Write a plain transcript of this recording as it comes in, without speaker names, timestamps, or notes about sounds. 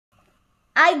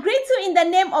I greet you in the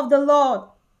name of the Lord.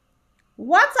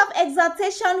 Words of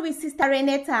exaltation with Sister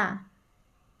Reneta.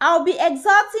 I'll be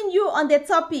exalting you on the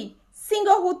topic,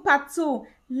 Singlehood Part 2.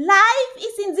 Life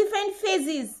is in different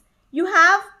phases. You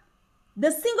have the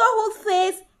singlehood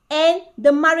phase and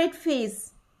the married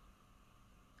phase.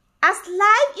 As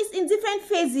life is in different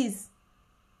phases,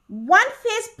 one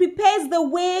phase prepares the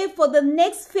way for the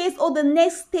next phase or the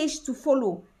next stage to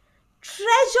follow.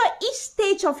 Treasure each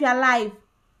stage of your life.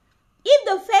 If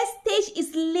the first stage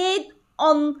is laid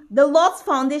on the Lord's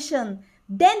foundation,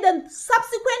 then the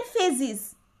subsequent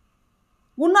phases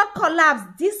will not collapse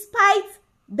despite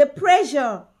the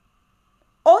pressure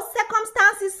or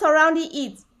circumstances surrounding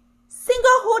it.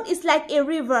 Singlehood is like a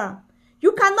river.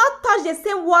 You cannot touch the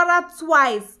same water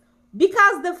twice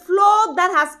because the flow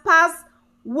that has passed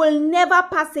will never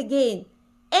pass again.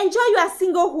 Enjoy your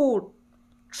singlehood.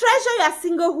 Treasure your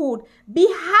singlehood. Be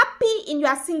happy in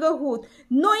your singlehood,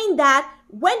 knowing that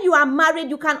when you are married,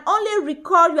 you can only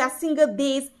recall your single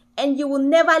days and you will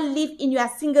never live in your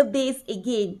single days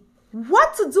again.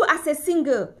 What to do as a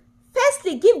single?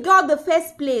 Firstly, give God the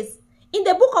first place. In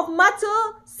the book of Matthew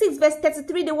 6 verse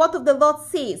 33, the word of the Lord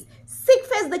says, "Seek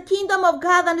first the kingdom of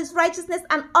God and his righteousness,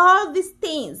 and all these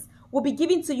things will be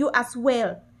given to you as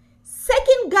well."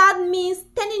 Seeking God means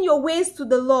turning your ways to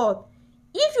the Lord.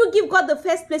 If you give God the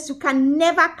first place, you can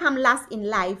never come last in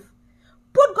life.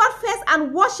 Put God first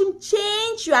and watch him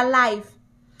change your life.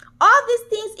 All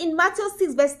these things in Matthew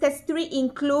 6 verse 33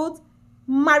 include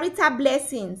marital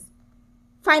blessings,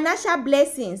 financial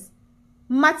blessings,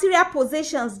 material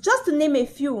possessions, just to name a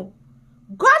few.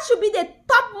 God should be the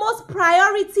topmost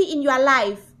priority in your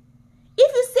life.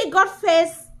 If you say God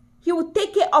first, he will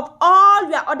take care of all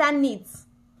your other needs.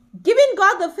 Giving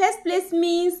God the first place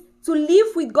means to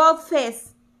live with God first.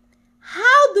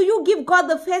 How do you give God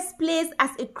the first place as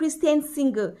a Christian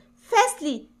single?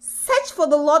 Firstly, search for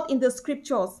the Lord in the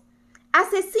scriptures.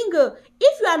 As a single,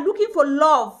 if you are looking for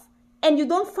love and you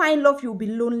don't find love, you'll be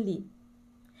lonely.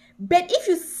 But if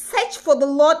you search for the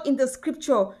Lord in the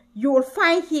scripture, you will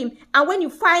find him. And when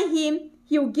you find him,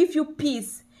 he will give you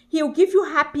peace. He will give you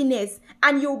happiness,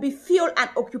 and you will be filled and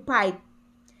occupied.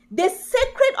 The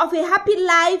secret of a happy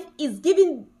life is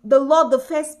giving the Lord the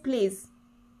first place.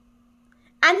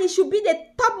 And he should be the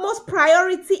topmost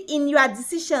priority in your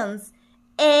decisions.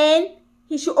 And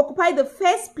he should occupy the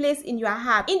first place in your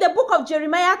heart. In the book of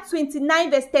Jeremiah 29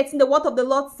 verse 13, the word of the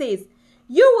Lord says,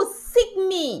 "You will seek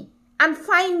me and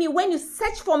find me when you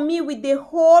search for me with the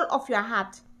whole of your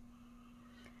heart."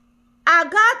 Our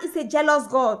God is a jealous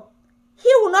God.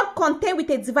 He will not contend with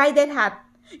a divided heart.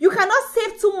 You cannot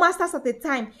serve two masters at a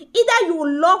time. Either you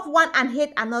will love one and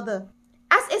hate another.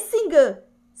 As a single,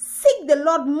 seek the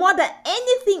Lord more than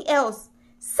anything else.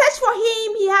 Search for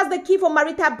him. He has the key for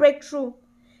marital breakthrough.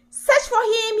 Search for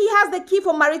him. He has the key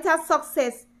for marital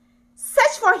success.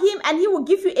 Search for him and he will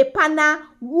give you a partner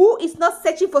who is not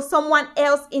searching for someone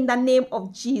else, in the name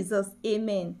of Jesus.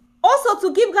 Amen. Also,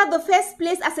 to give God the first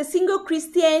place as a single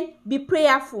Christian, be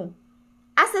prayerful.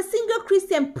 As a single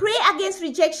Christian, pray against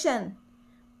rejection.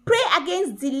 Pray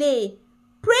against delay.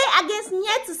 Pray against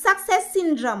near to success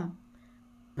syndrome.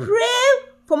 Pray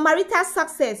for marital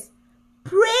success.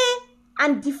 Pray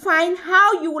and define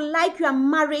how you would like your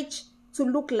marriage to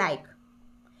look like.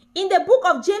 In the book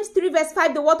of James 3 verse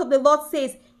 5, the word of the Lord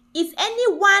says, "Is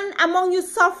anyone among you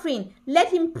suffering? Let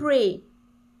him pray.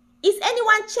 Is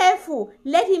anyone cheerful?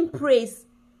 Let him praise."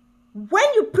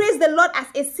 When you praise the Lord as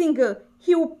a single,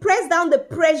 he will press down the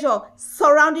pressure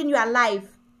surrounding your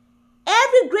life.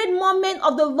 Every great moment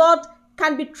of the Lord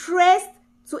can be traced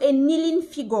to a kneeling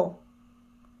figure.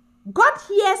 God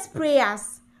hears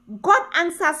prayers. God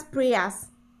answers prayers.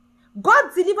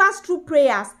 God delivers through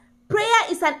prayers.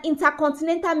 Prayer is an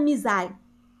intercontinental missile.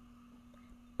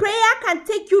 Prayer can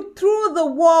take you through the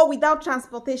war without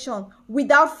transportation,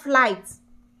 without flight.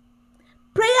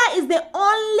 Prayer is the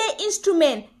only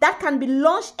instrument that can be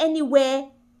launched anywhere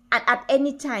and at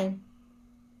any time.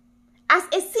 As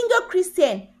a single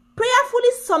Christian,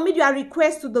 prayerfully submit your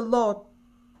request to the Lord,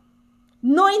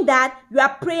 knowing that your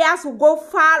prayers will go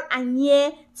far and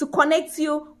near to connect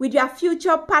you with your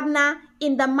future partner,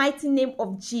 in the mighty name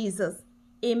of Jesus.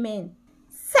 Amen.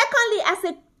 Secondly, as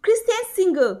a Christian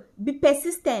single, be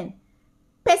persistent.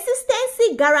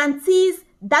 Persistency guarantees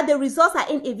that the results are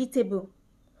inevitable.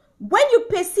 When you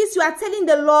persist, you are telling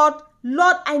the Lord,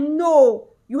 "Lord, I know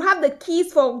you have the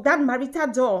keys for that marital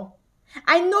door.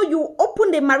 I know you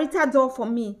open the marital door for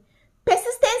me."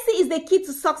 Persistency is the key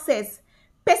to success.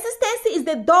 Persistency is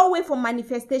the doorway for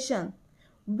manifestation.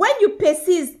 When you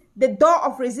persist, the door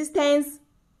of resistance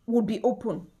will be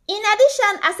open. In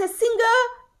addition, as a single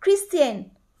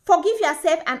Christian, forgive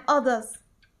yourself and others.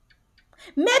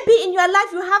 Maybe in your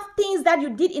life you have things that you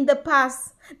did in the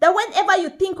past that whenever you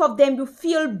think of them, you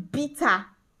feel bitter,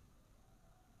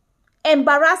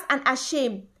 embarrassed, and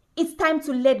ashamed. It's time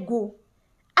to let go.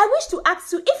 I wish to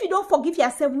ask you, if you don't forgive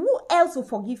yourself, who else will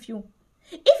forgive you?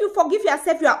 If you forgive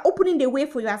yourself, you are opening the way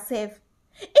for yourself.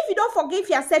 If you don't forgive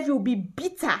yourself, you will be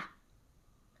bitter.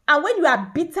 And when you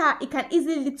are bitter, it can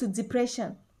easily lead to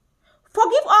depression.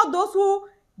 Forgive all those who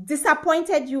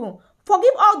disappointed you.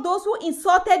 Forgive all those who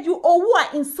insulted you or who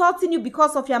are insulting you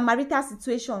because of your marital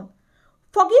situation.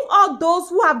 Forgive all those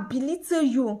who have belittled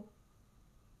you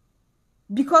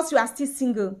because you are still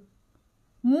single.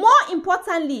 More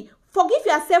importantly, forgive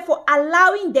yourself for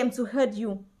allowing them to hurt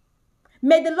you.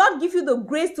 May the Lord give you the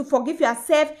grace to forgive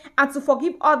yourself and to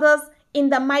forgive others in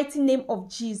the mighty name of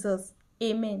Jesus.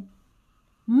 Amen.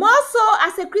 More so,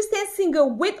 as a Christian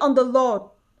single, wait on the Lord.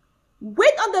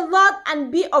 Wait on the Lord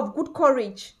and be of good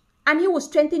courage, and he will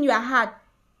strengthen your heart.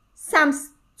 Psalms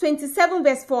 27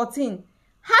 verse 14.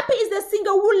 Happy is the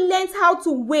single who learns how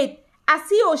to wait, as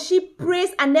he or she prays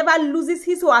and never loses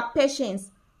his or her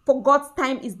patience, for God's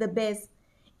time is the best.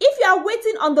 If you are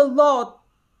waiting on the Lord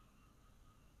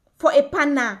for a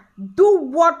partner, do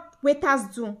what waiters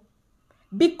do.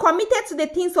 Be committed to the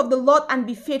things of the Lord and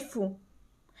be faithful.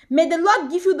 May the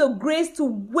Lord give you the grace to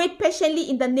wait patiently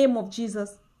in the name of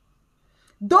Jesus.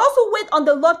 Those who wait on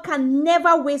the Lord can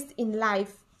never waste in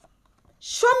life.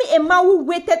 Show me a man who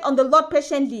waited on the Lord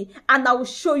patiently, and I will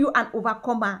show you an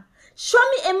overcomer. Show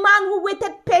me a man who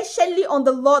waited patiently on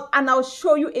the Lord, and I will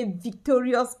show you a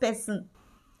victorious person.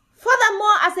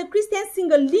 Furthermore, as a Christian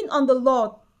single, lean on the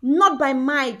Lord, not by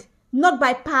might, not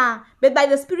by power, but by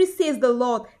the Spirit, says the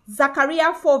Lord.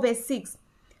 Zechariah 4 verse 6.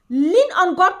 Lean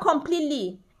on God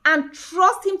completely and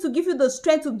trust him to give you the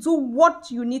strength to do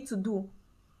what you need to do.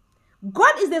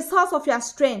 God is the source of your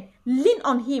strength. Lean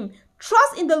on him.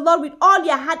 Trust in the Lord with all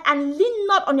your heart and lean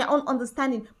not on your own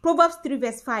understanding. Proverbs 3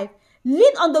 verse 5.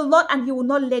 Lean on the Lord and he will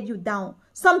not let you down.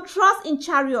 Some trust in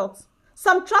chariots.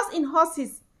 Some trust in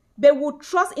horses. But will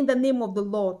trust in the name of the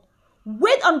Lord.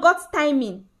 Wait on God's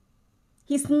timing.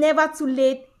 He's never too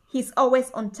late. He's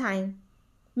always on time.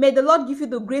 May the Lord give you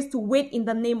the grace to wait in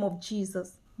the name of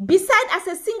Jesus. Besides, as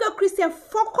a single Christian,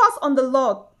 focus on the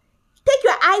Lord. Take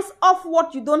your eyes off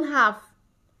what you don't have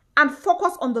and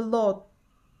focus on the Lord.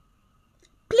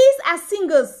 Please, as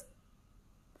singles,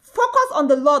 focus on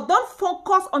the Lord. Don't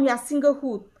focus on your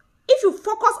singlehood. If you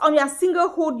focus on your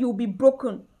singlehood, you'll be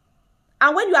broken.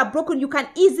 And when you are broken, you can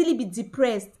easily be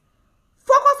depressed.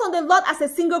 Focus on the Lord as a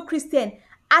single Christian.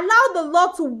 Allow the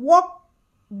Lord to walk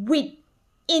with,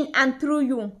 in, and through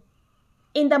you.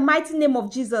 In the mighty name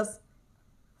of Jesus.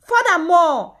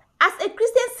 Furthermore, as a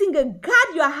Christian single,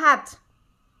 guard your heart.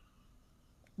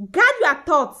 Guard your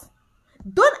thoughts.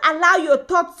 Don't allow your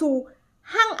thoughts to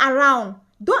hang around.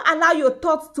 Don't allow your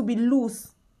thoughts to be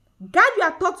loose. Guard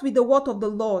your thoughts with the word of the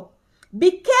Lord.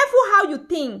 Be careful how you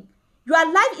think.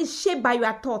 Your life is shaped by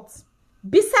your thoughts.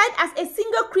 Besides, as a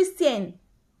single Christian,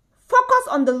 focus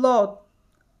on the Lord.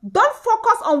 Don't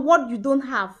focus on what you don't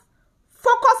have.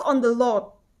 Focus on the Lord.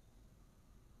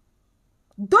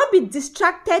 Don't be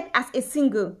distracted as a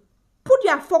single. Put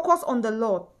your focus on the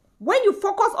Lord. When you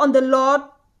focus on the Lord,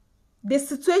 the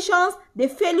situations, the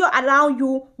failure around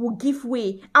you will give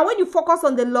way. And when you focus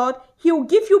on the Lord, he will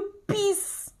give you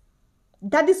peace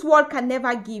that this world can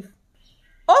never give.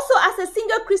 Also, as a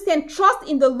single Christian, trust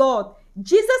in the Lord.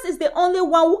 Jesus is the only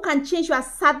one who can change your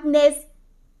sadness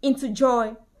into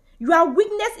joy, your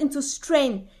weakness into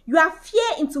strength, your fear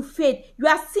into faith,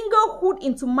 your singlehood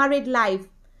into married life.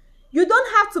 You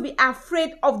don't have to be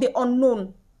afraid of the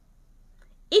unknown.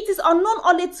 It is unknown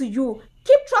only to you.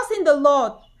 Keep trusting the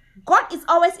Lord. God is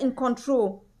always in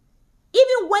control.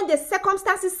 Even when the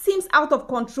circumstances seem out of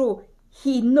control,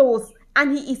 he knows,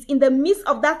 and he is in the midst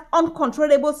of that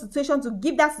uncontrollable situation to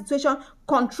give that situation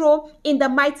control in the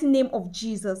mighty name of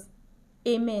Jesus.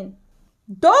 Amen.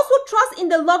 Those who trust in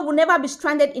the Lord will never be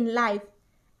stranded in life.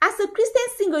 As a Christian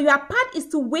single, your part is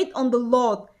to wait on the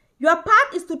Lord. Your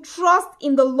part is to trust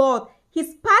in the Lord.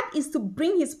 His part is to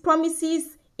bring his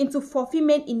promises into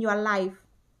fulfillment in your life.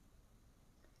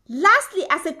 Lastly,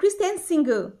 as a Christian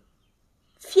single,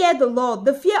 fear the Lord.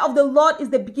 The fear of the Lord is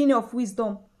the beginning of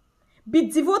wisdom. Be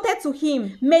devoted to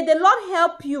him. May the Lord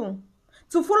help you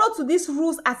to follow to these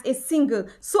rules as a single,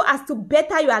 so as to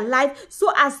better your life,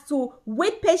 so as to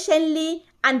wait patiently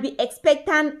and be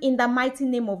expectant in the mighty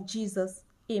name of Jesus.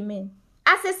 Amen.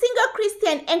 As a single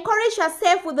Christian, encourage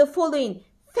yourself with the following.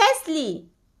 Firstly,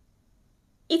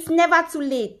 it's never too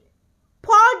late.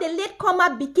 Paul, the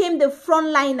latecomer, became the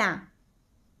frontliner.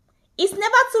 It's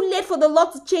never too late for the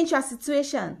Lord to change your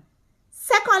situation.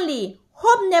 Secondly,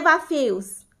 hope never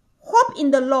fails. Hope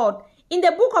in the Lord. In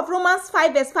the book of Romans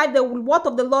 5 verse 5, the word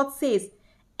of the Lord says,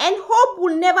 and hope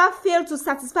will never fail to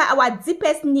satisfy our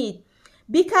deepest need,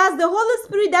 because the Holy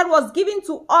Spirit that was given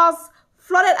to us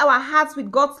flooded our hearts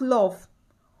with God's love.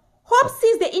 Hope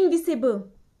sees the invisible,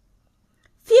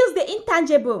 feels the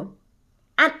intangible,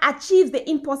 and achieves the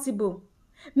impossible.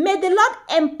 May the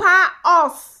Lord empower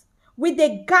us with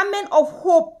the garment of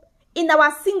hope in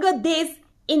our single days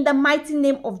in the mighty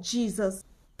name of Jesus.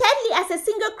 Thirdly, as a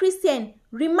single Christian,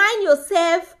 remind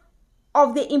yourself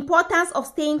of the importance of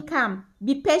staying calm.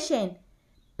 Be patient.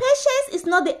 Patience is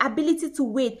not the ability to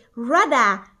wait.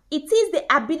 Rather, it is the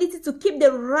ability to keep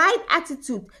the right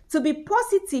attitude, to be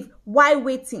positive while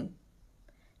waiting.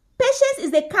 Patience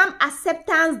is the calm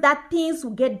acceptance that things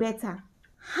will get better.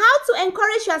 How to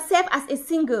encourage yourself as a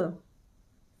single?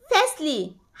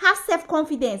 Firstly, have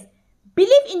self-confidence.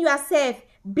 Believe in yourself.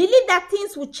 Believe that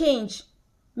things will change.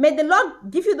 May the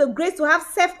Lord give you the grace to have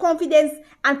self-confidence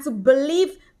and to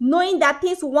believe, knowing that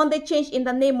things will one day change in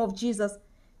the name of Jesus.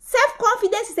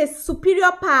 Self-confidence is a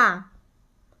superior power.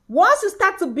 Once you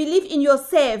start to believe in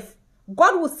yourself,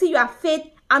 God will see your faith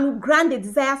and will grant the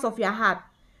desires of your heart.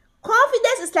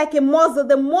 Confidence is like a muscle.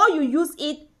 The more you use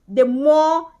it, the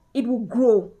more it will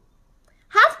grow.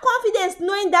 Have confidence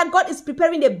knowing that God is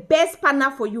preparing the best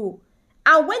partner for you.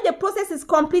 And when the process is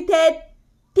completed,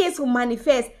 things will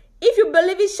manifest. If you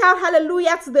believe it, shout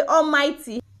hallelujah to the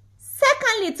Almighty.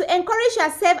 Secondly, to encourage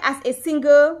yourself as a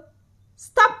single,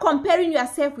 stop comparing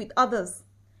yourself with others.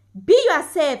 Be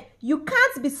yourself. You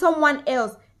can't be someone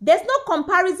else. There's no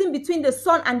comparison between the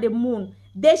sun and the moon.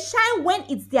 They shine when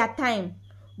it's their time.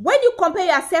 When you compare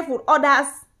yourself with others,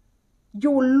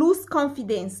 you will lose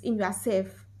confidence in yourself.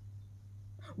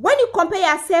 When you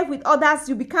compare yourself with others,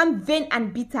 you become vain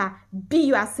and bitter. Be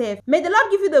yourself. May the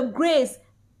Lord give you the grace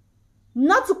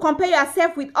not to compare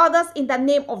yourself with others in the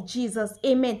name of Jesus.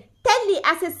 Amen. Thirdly,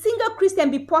 as a single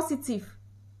Christian, be positive.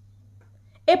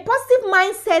 A positive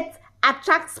mindset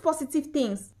attracts positive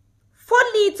things.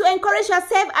 Fourthly, to encourage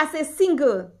yourself as a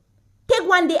single, take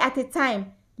one day at a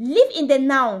time. Live in the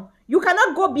now. You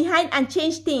cannot go behind and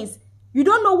change things. You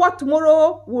don't know what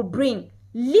tomorrow will bring.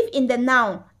 Live in the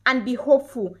now and be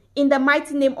hopeful in the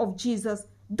mighty name of Jesus.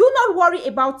 Do not worry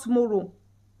about tomorrow.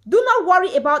 Do not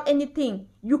worry about anything.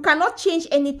 You cannot change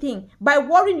anything. By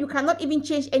worrying, you cannot even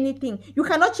change anything. You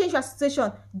cannot change your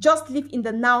situation. Just live in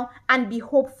the now and be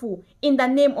hopeful in the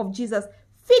name of Jesus.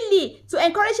 Fifthly, to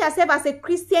encourage yourself as a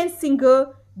Christian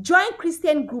single, join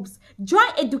Christian groups. Join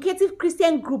educative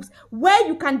Christian groups where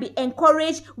you can be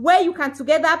encouraged, where you can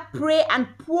together pray and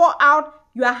pour out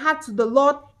your heart to the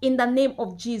Lord in the name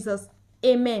of Jesus.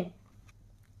 Amen.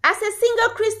 As a single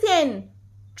Christian,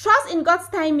 trust in God's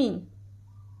timing.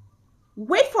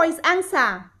 Wait for His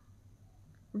answer.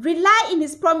 Rely in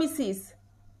His promises.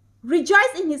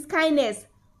 Rejoice in His kindness.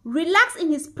 Relax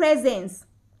in His presence.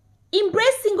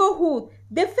 Embrace singlehood.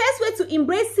 The first way to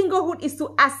embrace singlehood is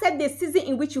to accept the season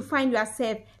in which you find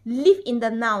yourself. Live in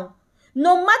the now.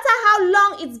 No matter how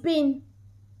long it's been,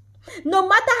 no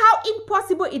matter how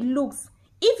impossible it looks,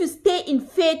 if you stay in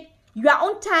faith, your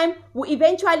own time will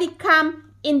eventually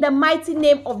come in the mighty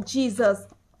name of Jesus.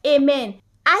 Amen.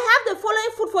 I have the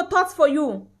following food for thoughts for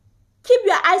you. Keep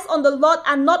your eyes on the Lord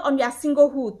and not on your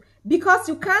singlehood, because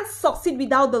you can't succeed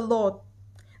without the Lord.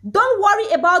 Don't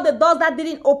worry about the doors that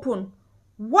didn't open.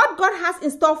 What God has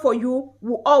in store for you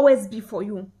will always be for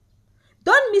you.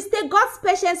 Don't mistake God's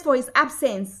patience for His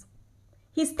absence.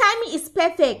 His timing is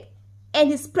perfect and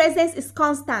His presence is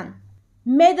constant.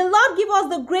 May the Lord give us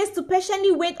the grace to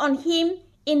patiently wait on Him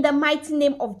in the mighty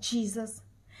name of Jesus.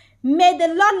 May the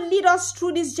Lord lead us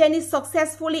through this journey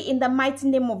successfully in the mighty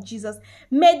name of Jesus.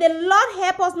 May the Lord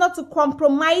help us not to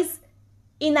compromise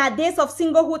in our days of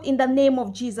singlehood in the name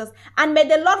of Jesus. And may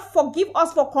the Lord forgive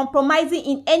us for compromising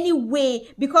in any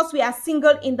way because we are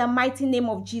single in the mighty name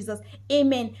of Jesus.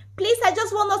 Amen. Please, I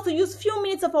just want us to use few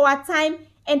minutes of our time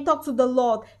and talk to the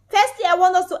Lord. Firstly, I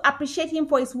want us to appreciate Him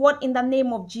for His word in the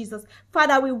name of Jesus.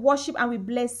 Father, we worship and we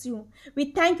bless You.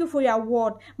 We thank You for Your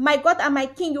word. My God and my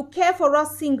King, You care for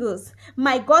us singles.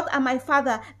 My God and my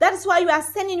Father, that is why You are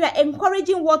sending Your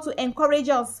encouraging word to encourage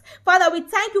us. Father, we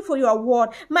thank You for Your word.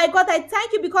 My God, I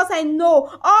thank You because I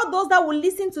know all those that will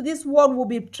listen to this word will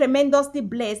be tremendously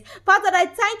blessed. Father, I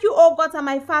thank You, oh God and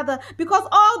my Father, because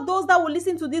all those that will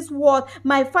listen to this word,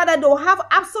 my Father, they will have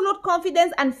absolute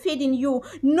confidence and faith in You,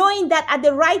 knowing that at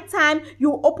the right time,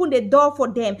 You open the door for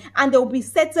them and they will be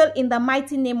settled in the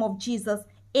mighty name of Jesus.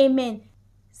 Amen.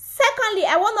 Secondly,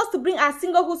 I want us to bring our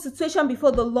singlehood situation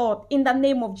before the Lord in the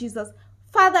name of Jesus.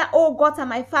 Father, oh God and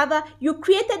my Father, you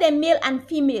created a male and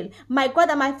female. My God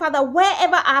and my Father,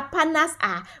 wherever our partners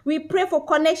are, we pray for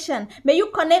connection. May you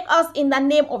connect us in the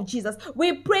name of Jesus.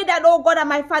 We pray that, oh God and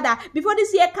my Father, before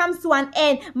this year comes to an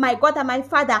end, my God and my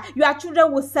Father, your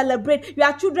children will celebrate,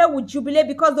 your children will jubilate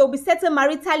because they will be settled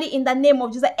maritally in the name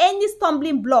of Jesus. Any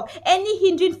stumbling block, any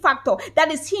hindering factor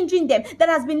that is hindering them, that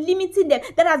has been limiting them,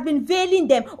 that has been veiling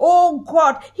them, oh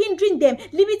God, hindering them,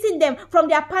 limiting them from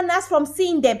their partners from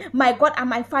seeing them, my God and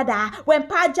my Father, when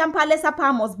power jump, lesser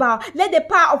power must bow. Let the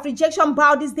power of rejection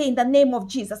bow this day in the name of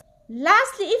Jesus.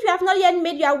 Lastly, if you have not yet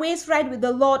made your ways right with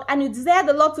the Lord and you desire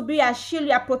the Lord to be your shield,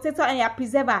 your protector, and your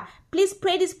preserver, please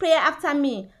pray this prayer after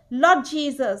me. Lord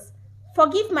Jesus,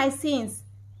 forgive my sins,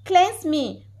 cleanse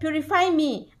me, purify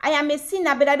me. I am a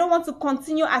sinner, but I don't want to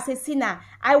continue as a sinner.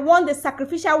 I want the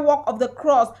sacrificial work of the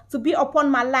cross to be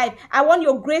upon my life. I want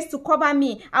your grace to cover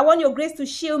me. I want your grace to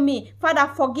shield me.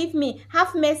 Father, forgive me.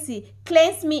 Have mercy.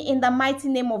 Cleanse me in the mighty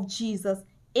name of Jesus.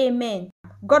 Amen.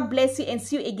 God bless you and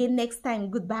see you again next time.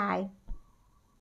 Goodbye.